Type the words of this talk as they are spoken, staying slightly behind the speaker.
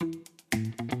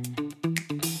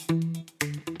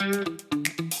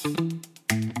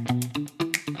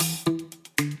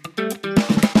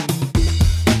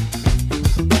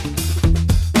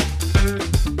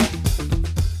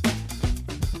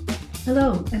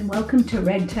and welcome to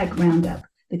RegTech Roundup,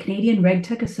 the Canadian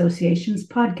RegTech Association's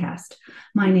podcast.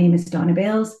 My name is Donna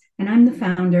Bales, and I'm the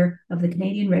founder of the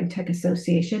Canadian RegTech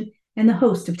Association and the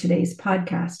host of today's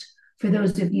podcast. For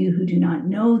those of you who do not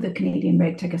know the Canadian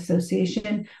RegTech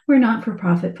Association, we're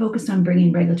not-for-profit focused on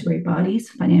bringing regulatory bodies,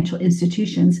 financial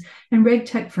institutions, and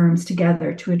RegTech firms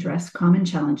together to address common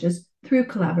challenges through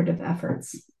collaborative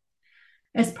efforts.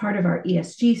 As part of our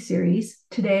ESG series,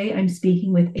 today I'm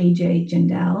speaking with Ajay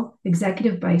Jindal,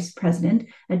 Executive Vice President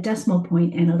at Decimal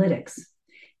Point Analytics.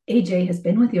 Ajay has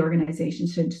been with the organization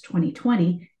since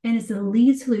 2020 and is the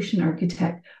lead solution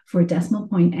architect for Decimal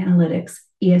Point Analytics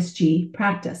ESG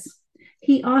practice.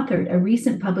 He authored a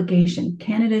recent publication,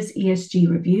 Canada's ESG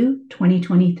Review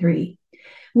 2023,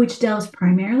 which delves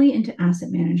primarily into asset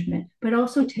management, but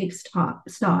also takes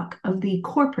stock of the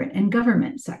corporate and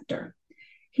government sector.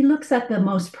 He looks at the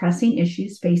most pressing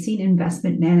issues facing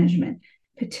investment management,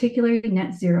 particularly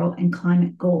net zero and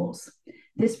climate goals.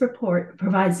 This report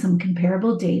provides some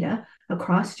comparable data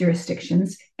across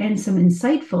jurisdictions and some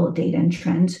insightful data and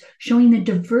trends showing the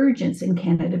divergence in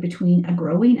Canada between a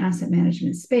growing asset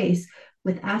management space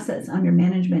with assets under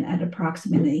management at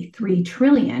approximately $3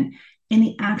 trillion and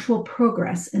the actual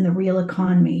progress in the real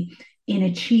economy in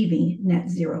achieving net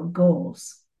zero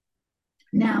goals.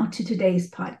 Now to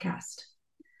today's podcast.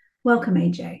 Welcome,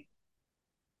 Ajay.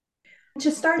 To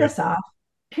start us off,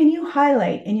 can you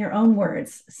highlight in your own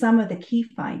words some of the key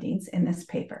findings in this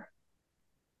paper?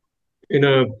 In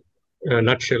a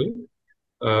nutshell,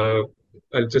 I'll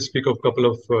just speak of a couple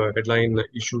of headline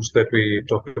issues that we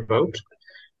talked about.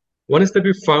 One is that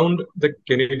we found the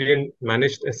Canadian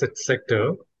managed asset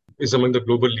sector is among the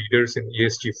global leaders in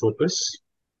ESG focus.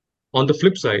 On the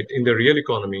flip side, in the real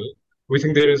economy, we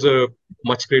think there is a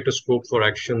much greater scope for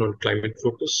action on climate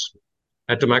focus.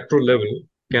 At a macro level,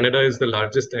 Canada is the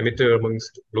largest emitter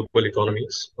amongst global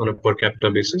economies on a per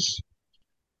capita basis.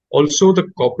 Also, the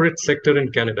corporate sector in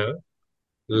Canada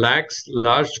lags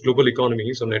large global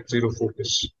economies on net zero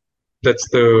focus. That's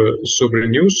the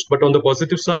sobering news. But on the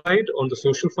positive side, on the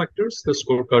social factors, the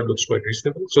scorecard looks quite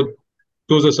reasonable. So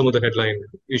those are some of the headline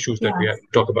issues that we have to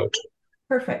talk about.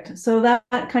 Perfect. So that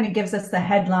kind of gives us the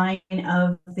headline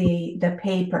of the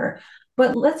paper.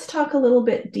 But let's talk a little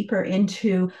bit deeper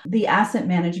into the asset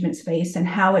management space and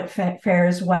how it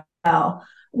fares well.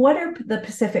 What are the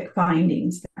specific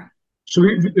findings there? So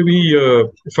we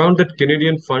found that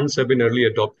Canadian funds have been early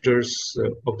adopters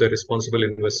of the responsible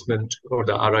investment or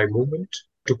the RI movement.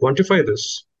 To quantify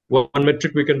this, one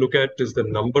metric we can look at is the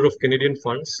number of Canadian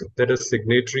funds that are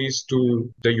signatories to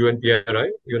the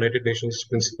UNPRI, United Nations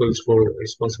Principles for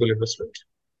Responsible Investment.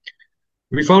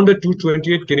 We found that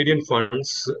 228 Canadian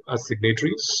funds are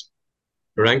signatories,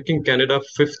 ranking Canada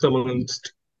 5th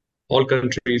amongst all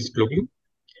countries globally.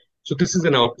 So this is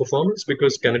an outperformance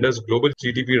because Canada's global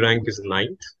GDP rank is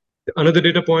 9th. Another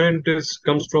data point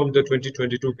comes from the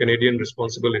 2022 Canadian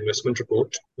Responsible Investment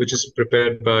Report, which is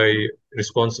prepared by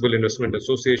Responsible Investment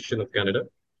Association of Canada.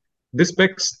 This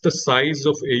pegs the size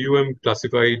of AUM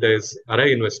classified as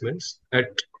RI investments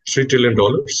at $3 trillion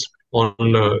on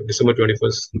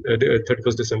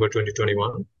 31st December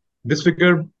 2021. This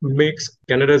figure makes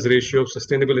Canada's ratio of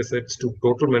sustainable assets to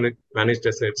total managed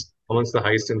assets amongst the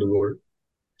highest in the world.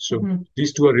 So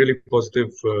these two are really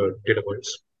positive data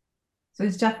points. So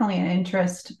there's definitely an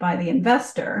interest by the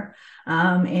investor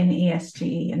in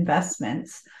ESG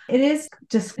investments. It is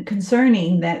just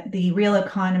concerning that the real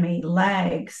economy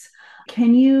lags.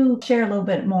 Can you share a little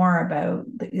bit more about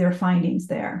your findings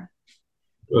there?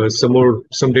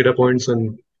 Some data points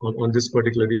on this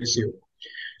particular issue.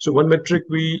 So one metric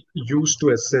we use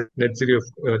to assess net zero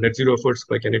efforts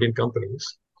by Canadian companies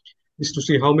is to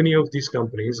see how many of these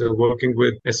companies are working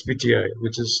with SBTI,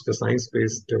 which is the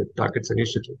Science-Based Targets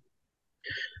Initiative.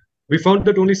 We found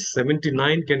that only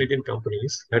 79 Canadian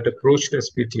companies had approached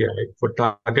SBTI for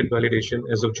target validation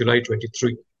as of July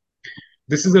 23.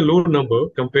 This is a low number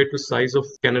compared to size of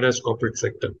Canada's corporate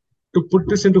sector. To put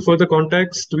this into further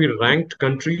context, we ranked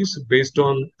countries based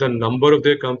on the number of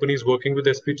their companies working with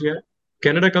SBTI.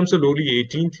 Canada comes a lowly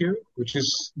 18th here, which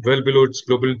is well below its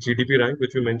global GDP rank,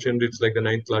 which we mentioned it's like the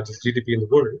 9th largest GDP in the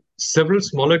world. Several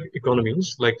smaller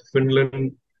economies like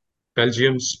Finland,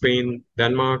 Belgium, Spain,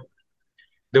 Denmark,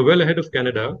 they're well ahead of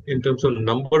Canada in terms of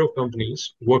number of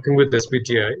companies working with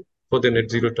SBTI for their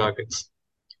net zero targets.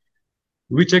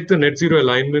 We checked the net zero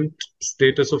alignment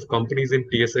status of companies in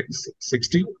TSX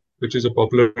 60, which is a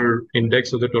popular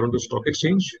index of the Toronto Stock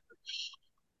Exchange.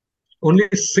 Only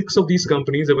 6 of these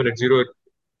companies have a net zero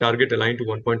target aligned to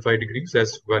 1.5 degrees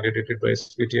as validated by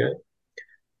SBTI.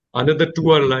 Another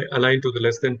 2 are aligned to the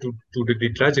less than 2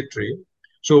 degree trajectory.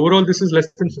 So overall, this is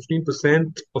less than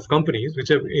 15% of companies which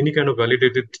have any kind of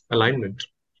validated alignment.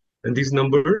 And these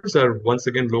numbers are once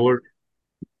again lower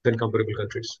than comparable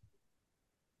countries.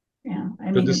 Yeah, I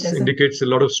So mean, it this doesn't. indicates a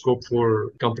lot of scope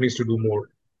for companies to do more.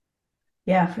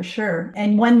 Yeah, for sure.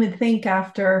 And one would think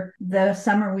after the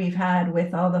summer we've had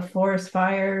with all the forest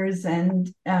fires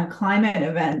and climate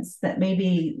events that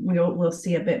maybe we'll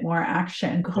see a bit more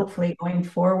action, hopefully going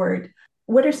forward.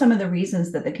 What are some of the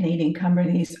reasons that the Canadian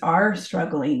companies are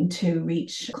struggling to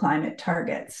reach climate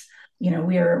targets?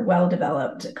 We are a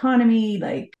well-developed economy.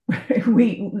 Like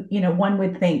one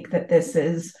would think that this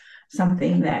is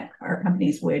something that our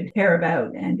companies would care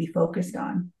about and be focused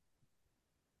on.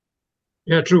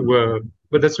 Yeah, true.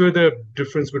 But that's where the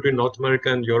difference between North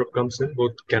America and Europe comes in.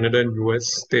 Both Canada and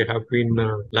US, they have been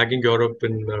lagging Europe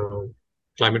in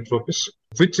climate focus,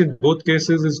 which in both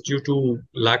cases is due to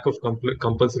lack of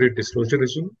compulsory disclosure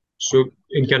regime. So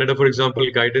in Canada, for example,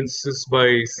 guidances by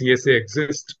CSA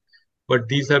exist, but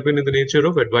these have been in the nature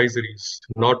of advisories,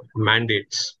 not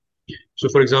mandates. So,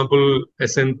 for example,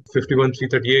 SN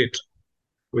 51338,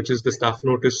 which is the staff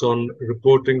notice on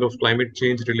reporting of climate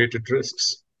change related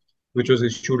risks, which was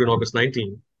issued in August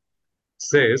 19,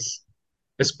 says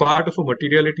as part of a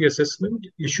materiality assessment,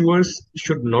 issuers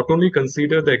should not only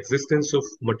consider the existence of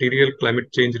material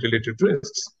climate change related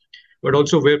risks, but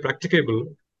also, where practicable,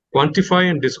 quantify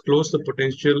and disclose the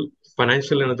potential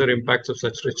financial and other impacts of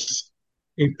such risks,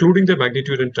 including their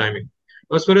magnitude and timing.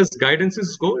 As far as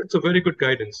guidances go, it's a very good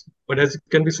guidance, but as it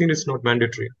can be seen, it's not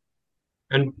mandatory.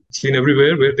 And seen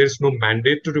everywhere where there's no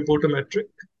mandate to report a metric,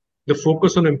 the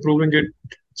focus on improving it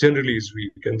generally is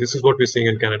weak. And this is what we're seeing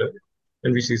in Canada.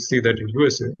 And we see that in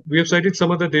USA. We have cited some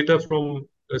of the data from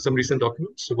some recent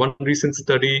documents. So one recent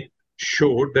study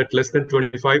showed that less than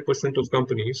 25% of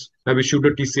companies have issued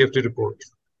a TCFD report.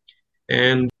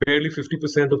 And barely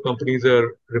 50% of companies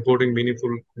are reporting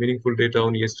meaningful data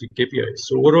on ESG KPIs.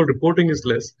 So overall reporting is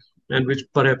less, and which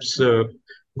perhaps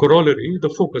corollary, the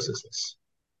focus is less.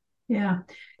 Yeah,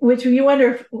 which you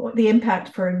wonder the impact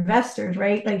for investors,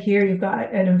 right? Like here you've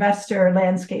got an investor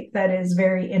landscape that is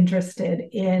very interested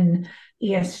in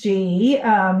ESG,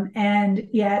 and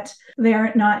yet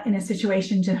they're not in a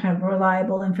situation to have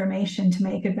reliable information to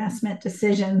make investment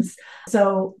decisions.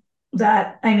 So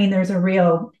there's a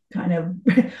real kind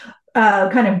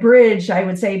of bridge, I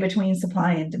would say, between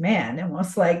supply and demand,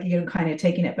 almost like kind of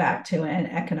taking it back to an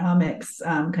economics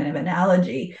kind of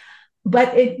analogy.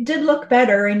 But it did look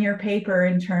better in your paper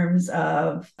in terms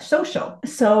of social.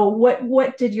 So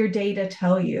what did your data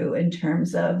tell you in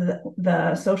terms of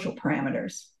the social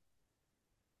parameters?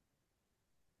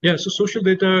 Yeah, so social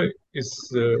data is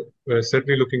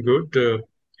certainly looking good.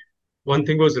 One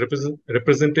thing was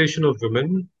representation of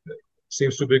women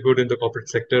seems to be good in the corporate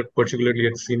sector, particularly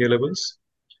at senior levels.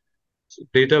 So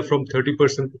data from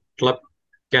 30% Club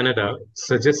Canada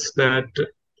suggests that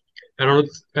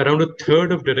around a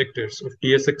third of directors of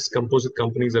TSX composite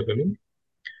companies are women.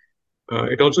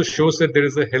 It also shows that there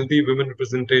is a healthy women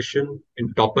representation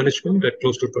in top management at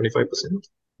close to 25%.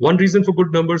 One reason for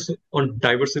good numbers on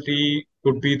diversity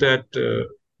could be that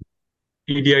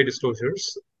EDI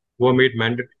disclosures were made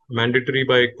mandatory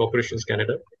by Corporations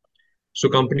Canada. So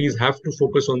companies have to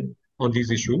focus on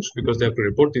these issues because they have to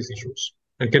report these issues.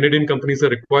 And Canadian companies are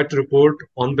required to report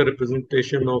on the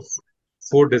representation of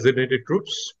 4 designated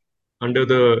groups under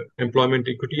the Employment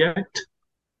Equity Act: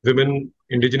 women,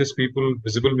 Indigenous people,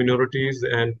 visible minorities,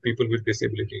 and people with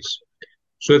disabilities.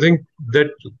 So I think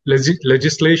that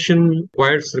legislation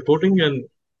requires reporting, and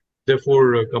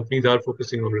therefore companies are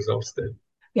focusing on results there.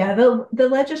 Yeah, the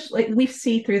legislation we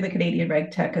see through the Canadian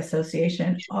Reg Tech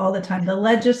Association all the time. The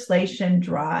legislation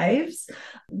drives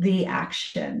the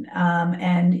action,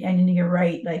 and you're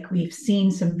right. Like we've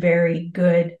seen some very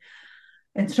good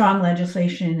and strong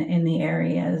legislation in the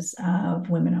areas of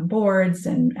women on boards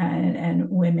and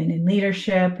women in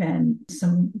leadership, and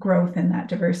some growth in that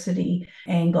diversity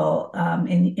angle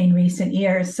in recent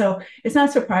years. So it's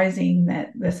not surprising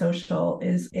that the social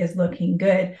is looking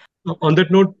good. On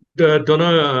that note,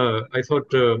 Donna, I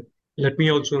thought let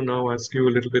me also now ask you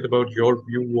a little bit about your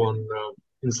view on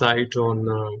insight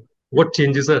on what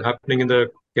changes are happening in the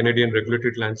Canadian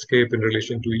regulatory landscape in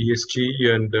relation to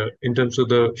ESG, and in terms of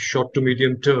the short to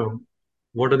medium term,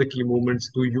 what are the key movements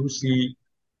do you see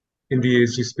in the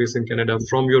ESG space in Canada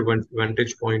from your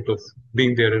vantage point of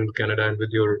being there in Canada and with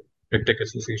your RegTech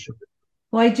Association?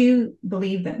 Well, I do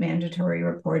believe that mandatory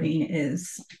reporting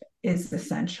is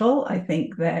essential. I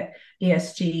think that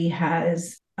ESG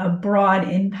has a broad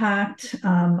impact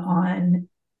on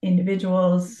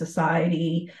individuals,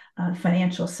 society,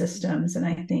 financial systems. And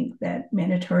I think that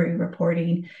mandatory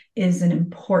reporting is an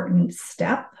important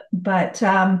step. But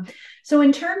so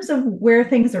in terms of where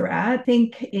things are at, I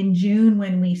think in June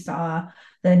when we saw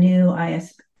the new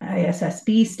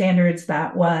ISSB standards,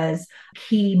 that was a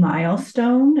key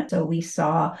milestone. So we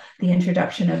saw the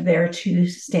introduction of their two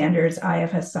standards,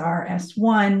 IFSR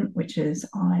S1, which is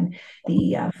on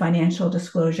the financial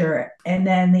disclosure, and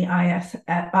then the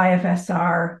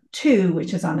IFSR 2,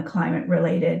 which is on the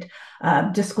climate-related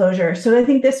disclosure. So I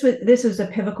think this was a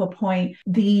pivotal point.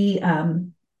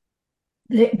 There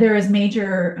is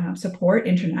major support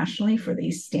internationally for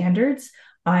these standards.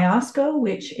 IOSCO,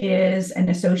 which is an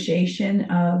association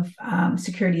of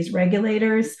securities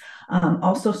regulators,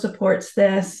 also supports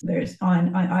this. There's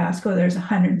on IOSCO, there's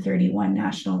 131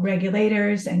 national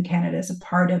regulators, and Canada is a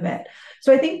part of it.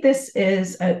 So I think this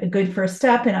is a good first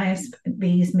step, and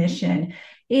ISB's mission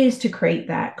is to create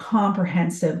that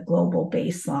comprehensive global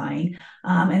baseline.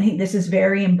 I think this is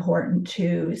very important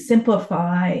to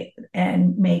simplify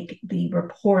and make the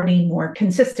reporting more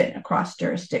consistent across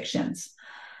jurisdictions.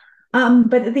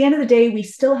 But at the end of the day, we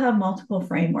still have multiple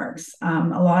frameworks. A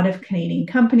lot of Canadian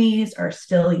companies are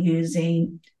still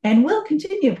using and will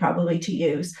continue probably to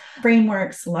use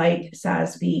frameworks like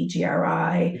SASB,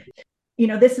 GRI.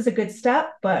 This is a good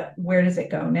step, but where does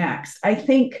it go next? I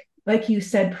think, like you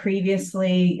said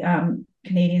previously,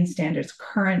 Canadian standards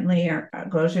currently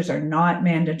disclosures are not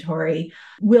mandatory.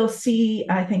 We'll see.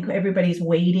 I think everybody's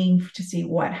waiting to see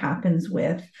what happens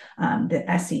with the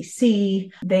SEC.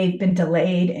 They've been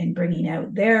delayed in bringing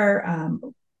out their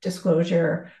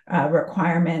disclosure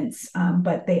requirements,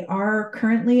 but they are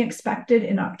currently expected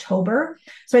in October.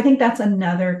 So I think that's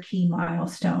another key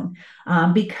milestone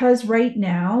because right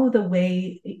now, the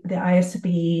way the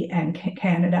ISB and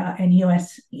Canada and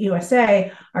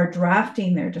USA are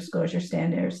drafting their disclosure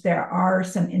standards, there are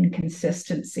some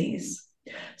inconsistencies.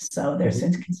 So there's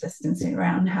inconsistency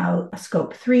around how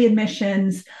Scope 3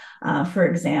 emissions, for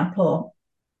example,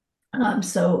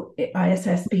 so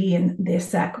ISSB and the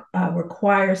SEC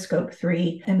require Scope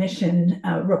 3 emission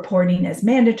reporting as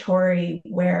mandatory,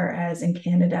 whereas in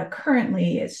Canada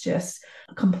currently it's just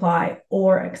comply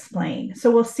or explain.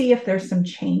 So we'll see if there's some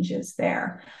changes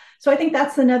there. So I think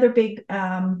that's another big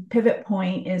pivot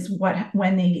point is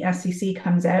when the SEC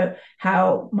comes out,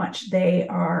 how much they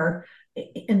are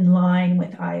in line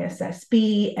with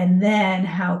ISSB, and then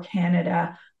how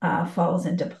Canada falls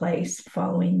into place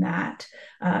following that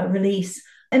release.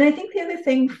 And I think the other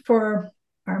thing for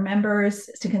our members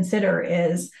to consider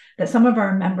is that some of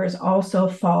our members also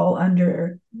fall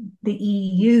under the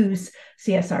EU's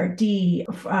CSRD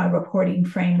reporting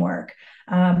framework.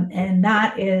 And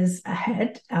that is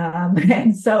ahead.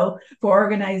 And so for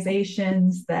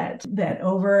organizations that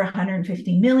over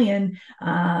 150 million,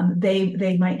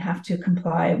 they might have to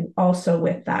comply also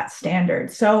with that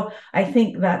standard. So I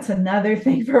think that's another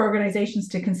thing for organizations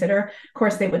to consider. Of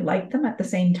course, they would like them at the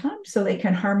same time so they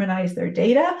can harmonize their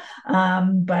data,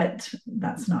 but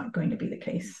that's not going to be the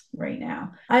case right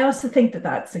now. I also think that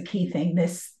that's a key thing.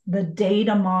 The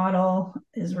data model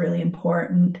is really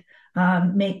important.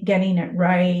 Getting it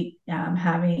right,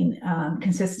 having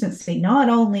consistency, not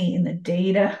only in the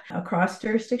data across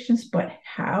jurisdictions, but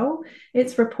how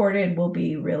it's reported will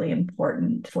be really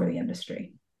important for the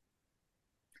industry.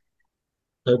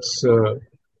 That's a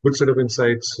good set of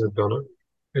insights, Donna.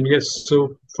 And yes,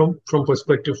 so from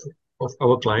perspective of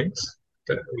our clients,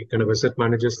 the kind of asset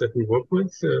managers that we work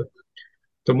with,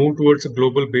 the move towards a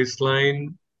global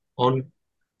baseline on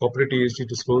corporate ESG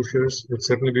disclosures would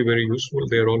certainly be very useful.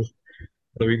 They are all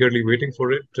eagerly waiting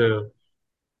for it.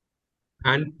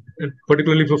 And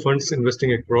particularly for funds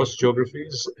investing across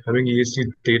geographies, having ESG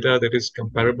data that is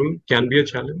comparable can be a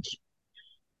challenge.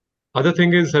 Other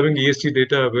thing is having ESG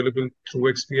data available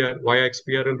through via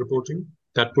XBRL reporting.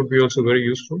 That would be also very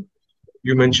useful.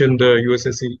 You mentioned the US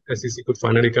SEC could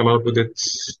finally come out with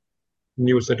its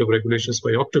new set of regulations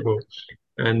by October.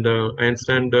 And I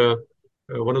understand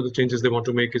one of the changes they want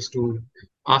to make is to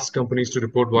ask companies to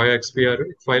report via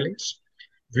XBRL filings.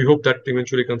 We hope that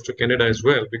eventually comes to Canada as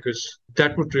well, because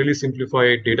that would really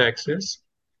simplify data access.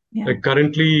 Yeah. Like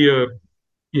currently,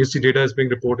 ESG data is being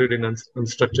reported in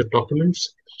unstructured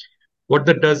documents. What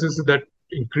that does is that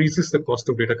increases the cost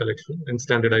of data collection and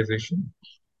standardization.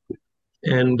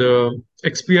 And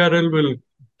XBRL will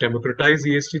democratize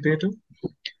ESG data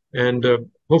and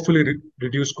hopefully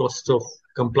reduce costs of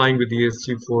complying with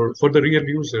ESG for the real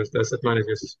users, the asset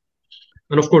managers.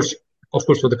 And of course,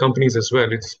 for the companies as well,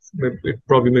 it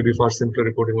probably may be far simpler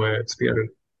reporting via XBRL.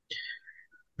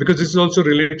 Because this is also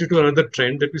related to another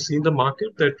trend that we see in the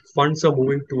market, that funds are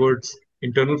moving towards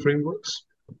internal frameworks.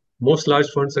 most large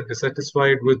funds are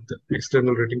dissatisfied with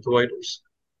external rating providers,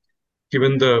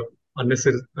 given the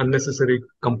unnecessary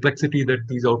complexity that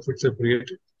these outfits have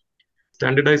created.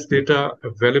 Standardized data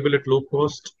available at low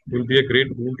cost will be a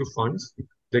great boon to funds.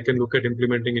 They can look at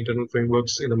implementing internal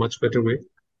frameworks in a much better way.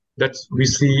 That's we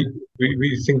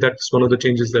think that's one of the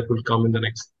changes that will come in the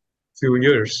next few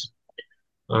years.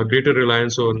 Greater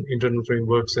reliance on internal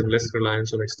frameworks and less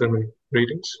reliance on external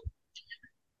ratings.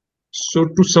 So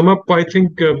to sum up, I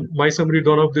think my summary,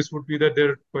 Don, of this would be that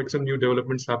there are quite some new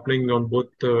developments happening on both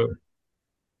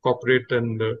corporate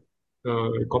and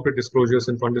corporate disclosures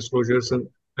and fund disclosures, and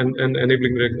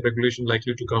enabling regulation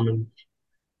likely to come in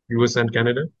US and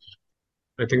Canada.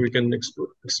 I think we can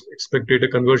expect greater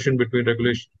convergence between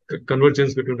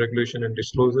regulation and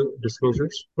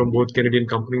disclosures from both Canadian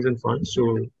companies and funds. So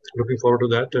looking forward to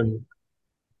that.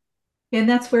 And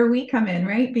that's where we come in,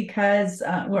 right? Because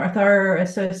with our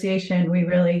association, we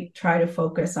really try to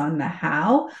focus on the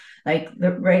how. Like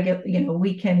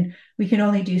we can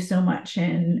only do so much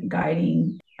in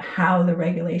guiding how the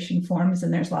regulation forms,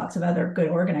 and there's lots of other good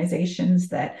organizations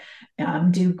that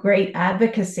do great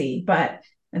advocacy. But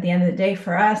at the end of the day,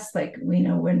 for us, like we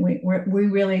know when we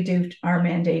really do, our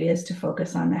mandate is to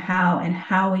focus on the how and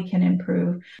how we can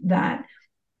improve that,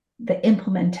 the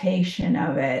implementation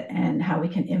of it, and how we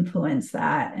can influence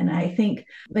that. And I think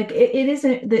like it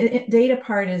isn't, the data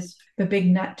part is the big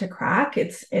nut to crack.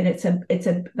 It's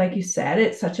a like you said,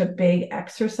 it's such a big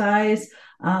exercise.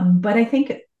 But I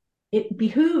think it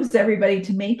behooves everybody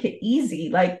to make it easy,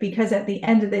 like, because at the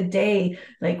end of the day,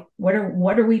 like what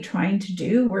are we trying to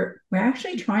do? We're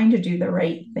actually trying to do the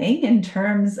right thing in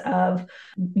terms of,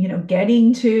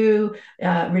 getting to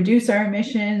reduce our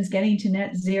emissions, getting to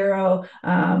net zero,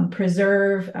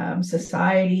 preserve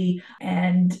society.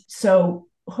 And so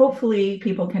hopefully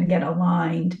people can get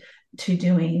aligned to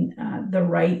doing the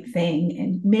right thing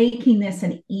and making this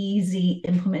an easy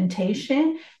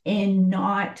implementation, and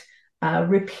not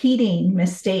repeating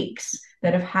mistakes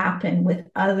that have happened with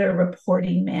other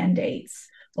reporting mandates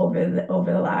over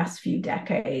the last few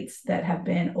decades that have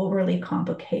been overly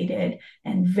complicated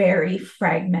and very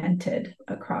fragmented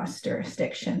across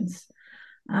jurisdictions.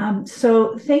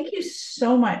 So thank you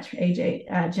so much, Ajay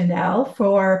Jindal,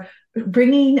 for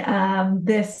bringing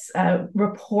this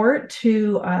report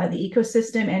to the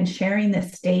ecosystem and sharing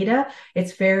this data.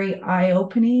 It's very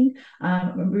eye-opening.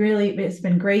 Really, it's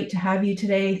been great to have you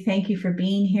today. Thank you for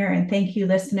being here, and thank you,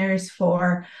 listeners,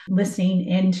 for listening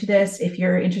into this. If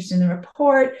you're interested in the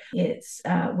report, it's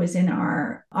was in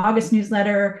our August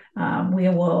newsletter. We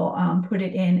will put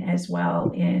it in as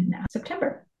well in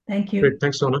September. Thank you. Great.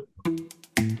 Thanks, Donna.